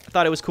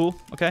it was cool.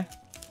 Okay,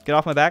 get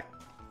off my back.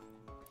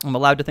 I'm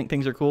allowed to think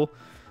things are cool.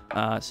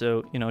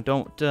 So you know,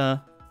 don't get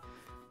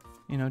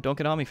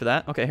on me for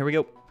that. Okay, here we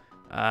go.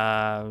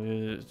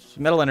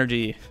 Metal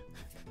Energy,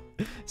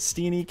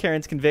 Steenie,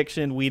 Karen's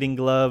Conviction, Weeding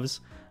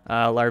Gloves,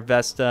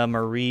 Larvesta,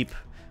 Mareep,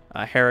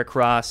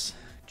 Heracross,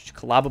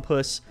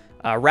 Calabopus,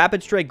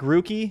 Rapid Strike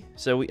Grookey.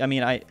 So,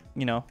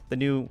 you know, the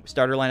new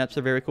starter lineups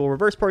are very cool.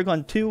 Reverse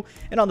Porygon 2,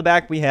 and on the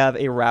back we have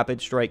a Rapid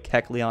Strike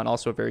Kecleon,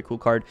 also a very cool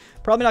card.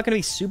 Probably not going to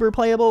be super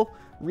playable,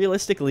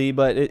 realistically,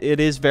 but it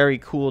is very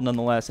cool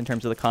nonetheless in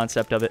terms of the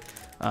concept of it.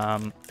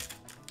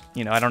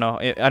 You know, I don't know.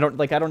 I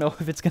don't know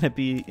if it's going to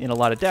be in a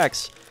lot of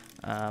decks.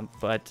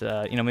 But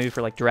you know, maybe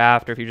for like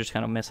draft, or if you're just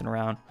kind of messing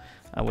around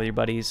with your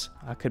buddies,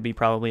 could be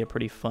probably a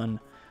pretty fun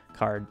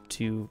card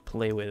to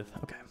play with.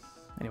 Okay,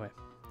 anyway,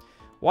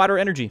 Water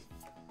Energy,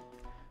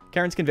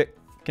 Karen's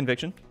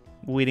Conviction,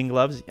 Weeding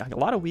Gloves, a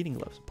lot of Weeding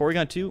Gloves,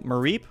 Porygon 2,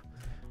 Mareep,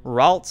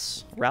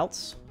 Ralts,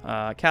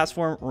 Cast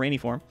Form, Rainy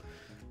Form,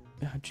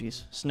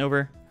 jeez.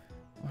 Snover.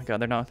 Oh my god,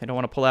 they don't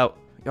want to pull out.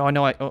 Oh,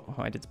 no,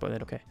 I did spoil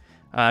that. Okay.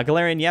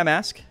 Galarian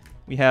Yamask.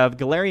 We have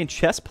Galarian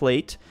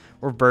Chestplate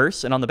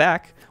reverse, and on the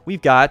back,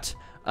 we've got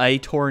a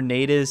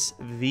Tornadus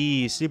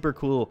V. Super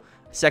cool.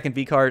 Second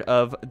V card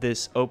of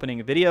this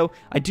opening video.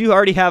 I do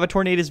already have a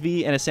Tornadus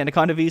V and a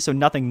Sandaconda V, so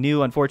nothing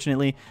new,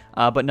 unfortunately.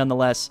 But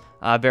nonetheless,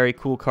 very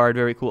cool card,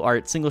 very cool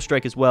art. Single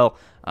strike as well.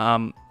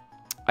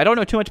 I don't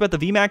know too much about the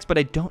VMAX, but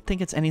I don't think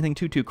it's anything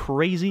too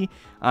crazy,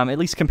 at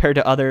least compared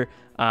to other,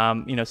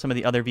 some of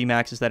the other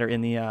VMAXs that are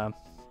in the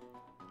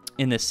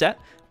in this set.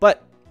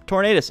 But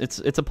Tornadus,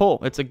 it's a pull.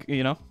 It's a,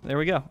 there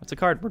we go. It's a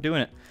card. We're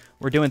doing it.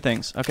 We're doing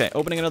things. Okay,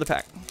 opening another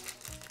pack.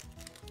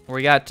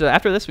 We got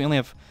after this, we only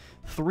have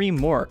 3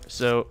 more,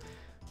 so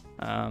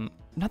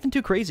nothing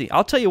too crazy.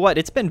 I'll tell you what,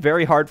 it's been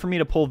very hard for me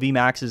to pull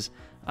VMAXs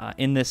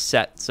in this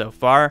set so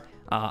far.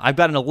 I've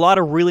gotten a lot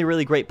of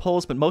really great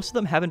pulls, but most of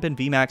them haven't been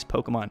VMAX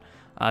Pokemon.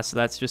 So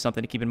that's just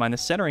something to keep in mind. The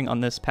centering on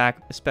this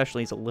pack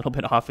especially is a little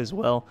bit off as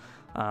well.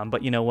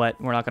 But you know what?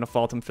 We're not going to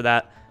fault him for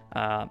that.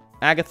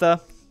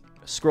 Agatha,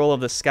 Scroll of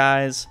the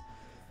Skies,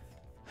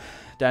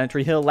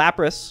 Dynatree Hill,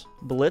 Lapras,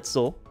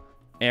 Blitzel,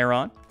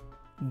 Aeron,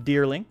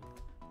 Deerling.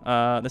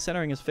 The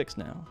centering is fixed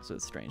now, so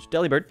it's strange.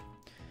 Delibird,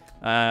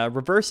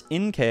 Reverse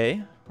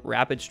Inkay,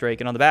 Rapid Strike,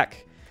 and on the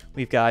back,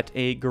 we've got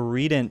a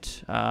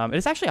Greedent.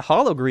 It's actually a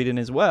Holo Greedent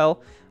as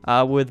well,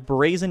 with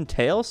Brazen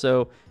Tail.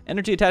 So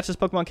energy attached to this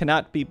Pokemon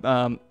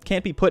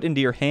can't be put into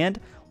your hand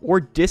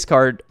or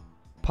discard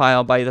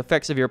pile by the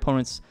effects of your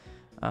opponent's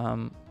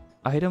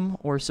item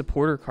or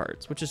supporter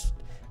cards, which is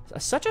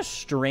such a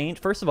strange.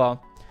 First of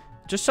all,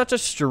 just such a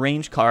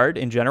strange card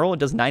in general. It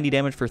does 90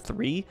 damage for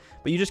 3,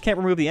 but you just can't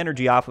remove the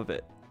energy off of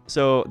it.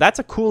 So that's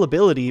a cool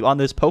ability on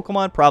this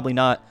Pokemon. Probably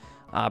not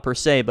per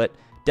se, but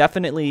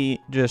definitely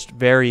just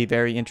very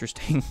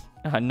interesting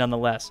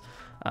nonetheless.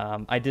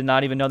 I did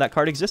not even know that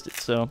card existed.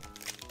 So,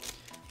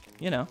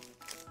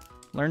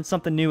 learn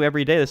something new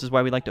every day. This is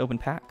why we like to open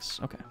packs.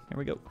 Okay, here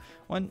we go.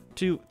 1,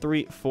 2,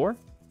 3, 4.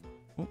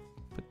 Ooh,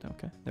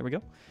 okay, there we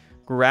go.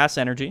 Grass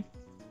Energy.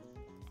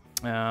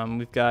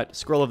 We've got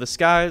Scroll of the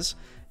Skies,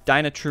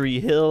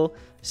 Dynatree Hill,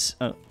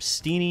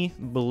 Steenie,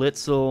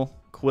 Blitzel,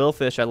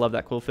 Quillfish. I love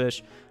that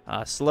Quillfish.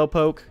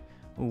 Slowpoke,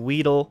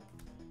 Weedle,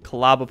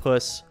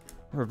 Clobopus,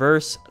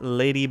 Reverse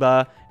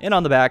Ladybug, and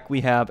on the back we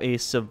have a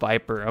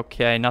Seviper.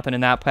 Okay, nothing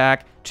in that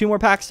pack. 2 more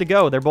packs to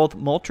go. They're both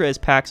Moltres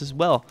packs as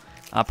well.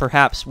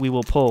 Perhaps we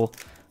will pull,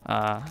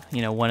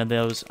 one of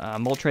those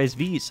Moltres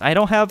Vs. I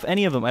don't have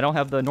any of them. I don't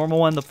have the normal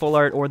one, the full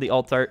art, or the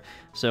alt art.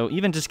 So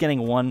even just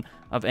getting one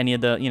of any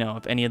of the,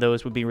 if any of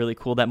those would be really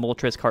cool. That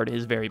Moltres card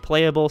is very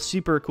playable,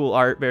 super cool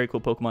art, very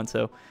cool Pokemon.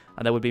 So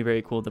that would be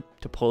very cool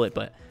to pull it.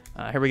 But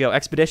here we go.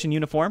 Expedition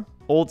Uniform,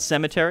 Old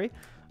Cemetery,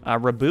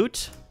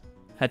 Reboot,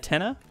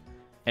 Hatena,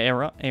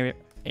 Aeron,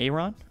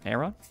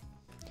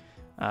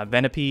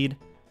 Venipede,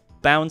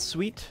 Bound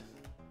Sweet,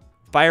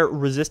 Fire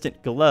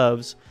Resistant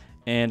Gloves,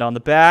 and on the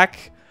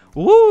back,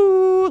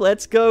 woo!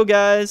 Let's go,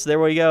 guys. There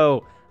we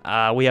go.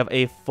 We have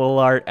a full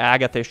art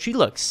Agatha. She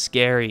looks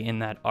scary in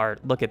that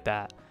art. Look at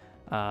that.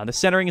 The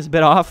centering is a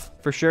bit off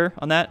for sure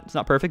on that. It's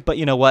not perfect, but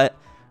you know what?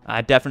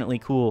 Definitely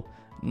cool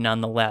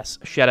nonetheless.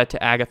 Shout out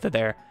to Agatha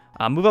there.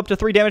 Move up to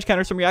 3 damage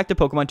counters from your active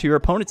Pokemon to your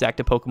opponent's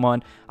active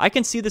Pokemon. I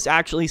can see this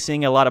actually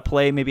seeing a lot of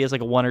play, maybe as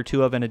like a 1 or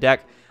 2 of in a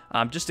deck,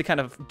 just to kind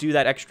of do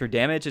that extra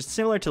damage. It's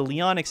similar to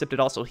Leon, except it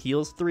also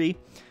heals 3.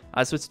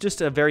 So it's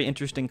just a very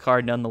interesting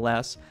card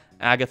nonetheless.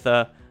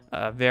 Agatha,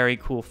 very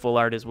cool full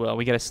art as well.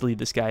 We got to sleeve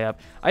this guy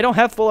up. I don't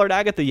have full art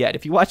Agatha yet.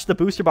 If you watch the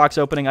booster box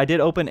opening, I did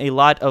open a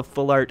lot of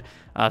full art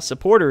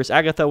supporters.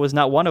 Agatha was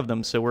not one of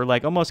them, so we're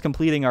like almost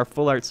completing our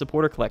full art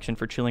supporter collection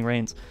for Chilling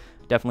Reigns.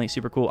 Definitely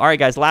super cool. All right,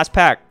 guys, last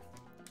pack.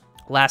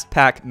 Last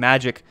pack,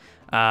 Magic.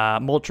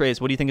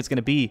 Moltres, what do you think it's going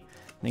to be?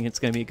 I think it's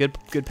going to be a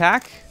good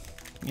pack?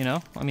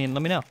 I mean,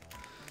 let me know.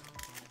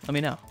 Let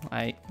me know.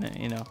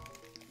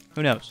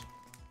 Who knows?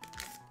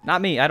 Not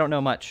me. I don't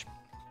know much.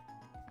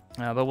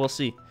 But we'll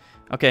see.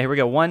 Okay, here we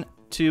go. 1,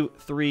 2,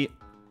 3,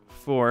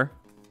 4.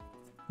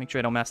 Make sure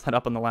I don't mess that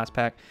up on the last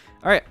pack.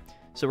 All right,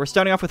 so we're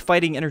starting off with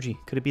Fighting Energy.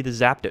 Could it be the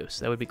Zapdos?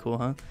 That would be cool,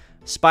 huh?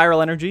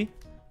 Spiral Energy,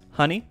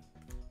 Honey,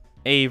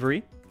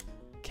 Avery,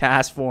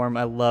 Cast Form.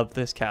 I love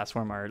this Cast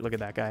Form art. Look at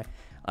that guy.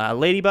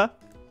 Ladybug,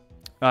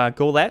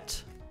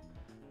 Golett,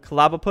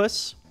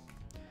 Clobopus,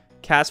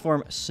 Cast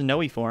Form,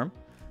 Snowy Form.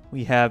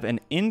 We have an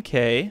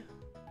Inkay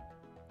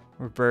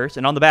reverse,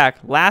 and on the back,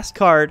 last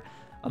card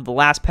of the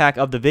last pack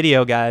of the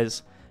video,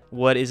 guys.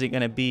 What is it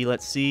going to be?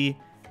 Let's see.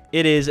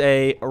 It is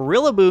a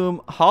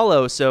Rillaboom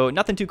Holo, so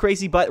nothing too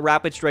crazy, but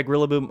Rapid Strike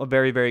Rillaboom, a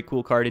very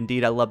cool card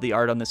indeed. I love the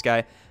art on this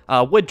guy.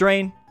 Wood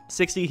Drain,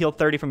 60, heal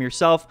 30 from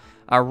yourself.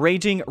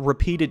 Raging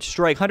Repeated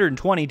Strike,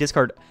 120,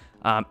 discard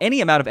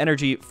any amount of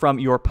energy from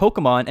your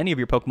Pokemon, any of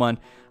your Pokemon.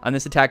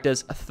 This attack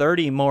does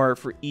 30 more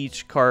for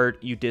each card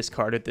you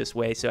discarded this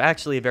way, so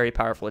actually a very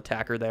powerful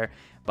attacker there.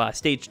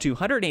 Stage 2,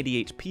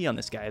 180 HP on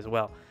this guy as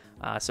well.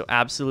 So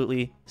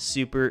absolutely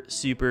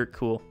super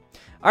cool.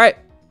 All right,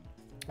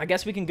 I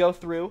guess we can go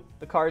through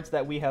the cards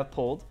that we have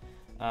pulled.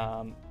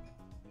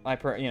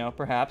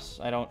 perhaps.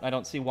 I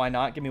don't see why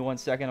not. Give me 1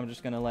 second. I'm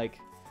just gonna like,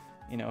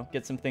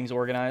 get some things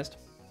organized.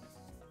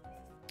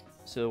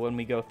 So when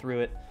we go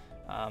through it,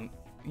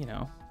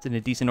 it's in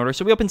a decent order.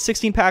 So we opened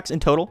 16 packs in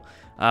total.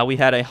 We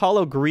had a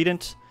Holo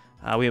Greedent,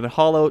 we have a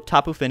Holo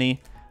Tapu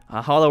Fini,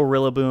 a Holo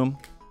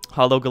Rillaboom,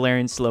 Holo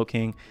Galarian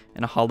Slowking,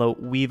 and a Holo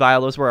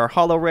Weavile. Those were our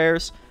Holo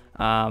rares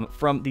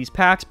from these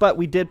packs, but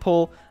we did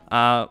pull,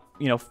 4,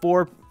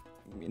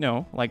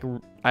 like,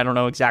 I don't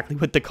know exactly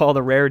what to call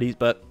the rarities,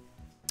 but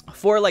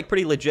 4 like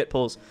pretty legit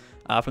pulls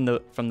from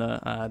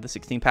the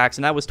 16 packs,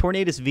 and that was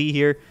Tornadus V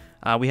here.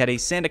 We had a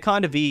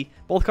Sandaconda V,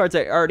 both cards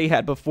I already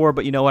had before,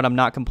 but you know what, I'm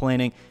not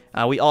complaining.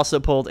 We also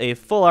pulled a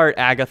Full Art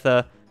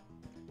Agatha,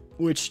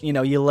 which,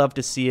 you love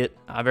to see it.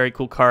 A very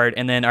cool card.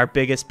 And then our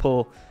biggest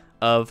pull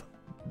of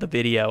the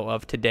video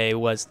of today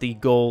was the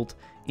Gold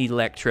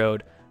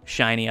Electrode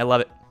Shiny. I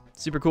love it.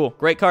 Super cool.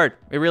 Great card.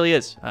 It really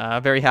is.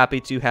 Very happy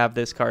to have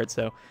this card.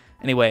 So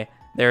anyway,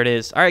 there it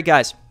is. All right,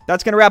 guys.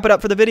 That's going to wrap it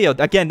up for the video.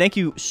 Again, thank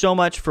you so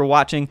much for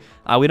watching.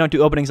 We don't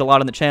do openings a lot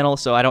on the channel,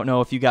 so I don't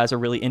know if you guys are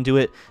really into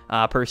it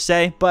per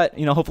se, but,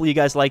 hopefully you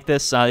guys like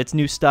this. It's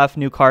new stuff,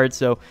 new cards,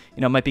 so,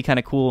 it might be kind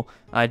of cool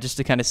just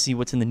to kind of see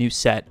what's in the new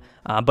set.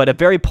 But a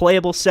very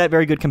playable set,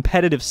 very good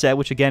competitive set,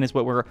 which, again, is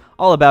what we're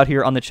all about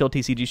here on the Chill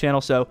TCG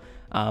channel. So,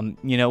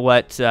 you know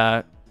what?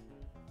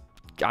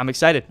 I'm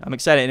excited.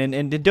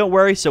 And don't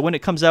worry. So when it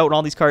comes out, and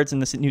all these cards in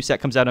this new set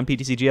comes out on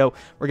PTCGO,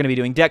 we're going to be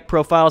doing deck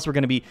profiles. We're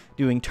going to be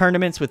doing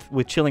tournaments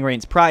with Chilling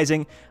Reigns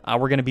prizing.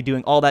 We're going to be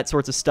doing all that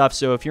sorts of stuff.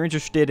 So if you're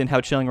interested in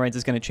how Chilling Reigns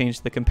is going to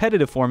change the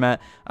competitive format,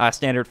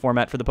 standard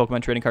format for the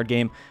Pokemon Trading Card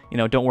Game,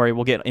 don't worry.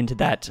 We'll get into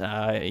that,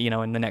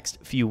 in the next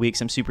few weeks.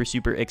 I'm super,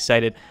 super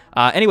excited.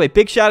 Anyway,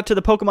 big shout out to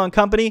the Pokemon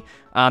Company.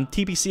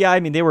 TPCI, I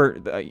mean, they were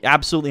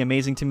absolutely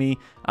amazing to me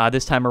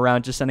this time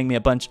around, just sending me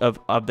a bunch of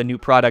the new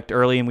product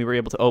early, and we were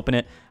able to open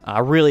it.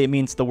 Really, it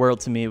means the world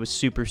to me. It was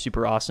super,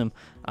 super awesome.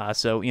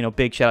 So,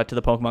 big shout out to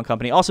the Pokemon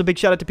Company. Also, big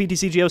shout out to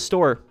PTCGO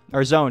Store,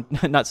 or Zone,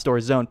 not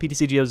Store, Zone,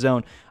 PTCGO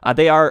Zone.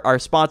 They are our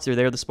sponsor.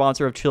 They're the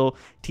sponsor of Chill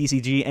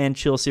TCG and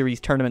Chill Series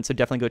tournaments, so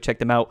definitely go check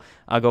them out.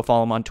 Go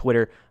follow them on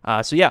Twitter.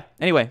 So, yeah,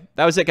 anyway,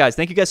 that was it, guys.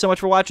 Thank you guys so much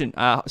for watching.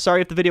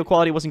 Sorry if the video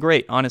quality wasn't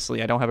great.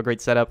 Honestly, I don't have a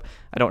great setup.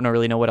 I don't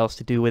really know what else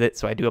to do with it,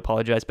 so I do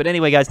apologize. But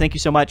anyway, guys, thank you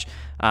so much.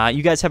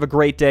 You guys have a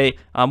great day.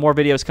 More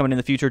videos coming in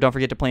the future. Don't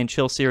forget to play in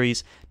Chill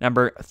Series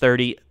number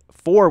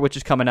 34, which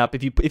is coming up.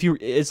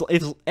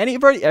 If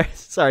anybody,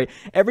 sorry,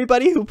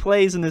 everybody who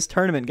plays in this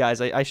tournament,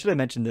 guys, I should have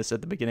mentioned this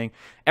at the beginning.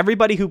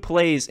 Everybody who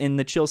plays in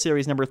the Chill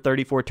Series number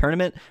 34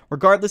 tournament,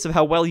 regardless of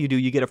how well you do,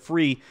 you get a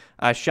free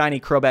shiny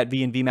Crobat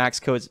V and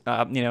VMAX codes,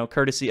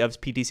 courtesy of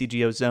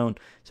PTCGO Zone.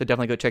 So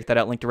definitely go check that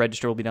out. Link to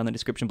register will be down in the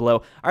description below.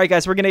 All right,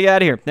 guys, we're gonna get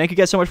out of here. Thank you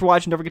guys so much for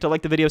watching. Don't forget to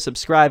like the video,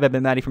 subscribe. I've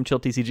been Maddie from Chill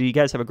TCG. You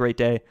guys have a great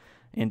day,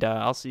 and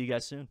I'll see you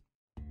guys soon.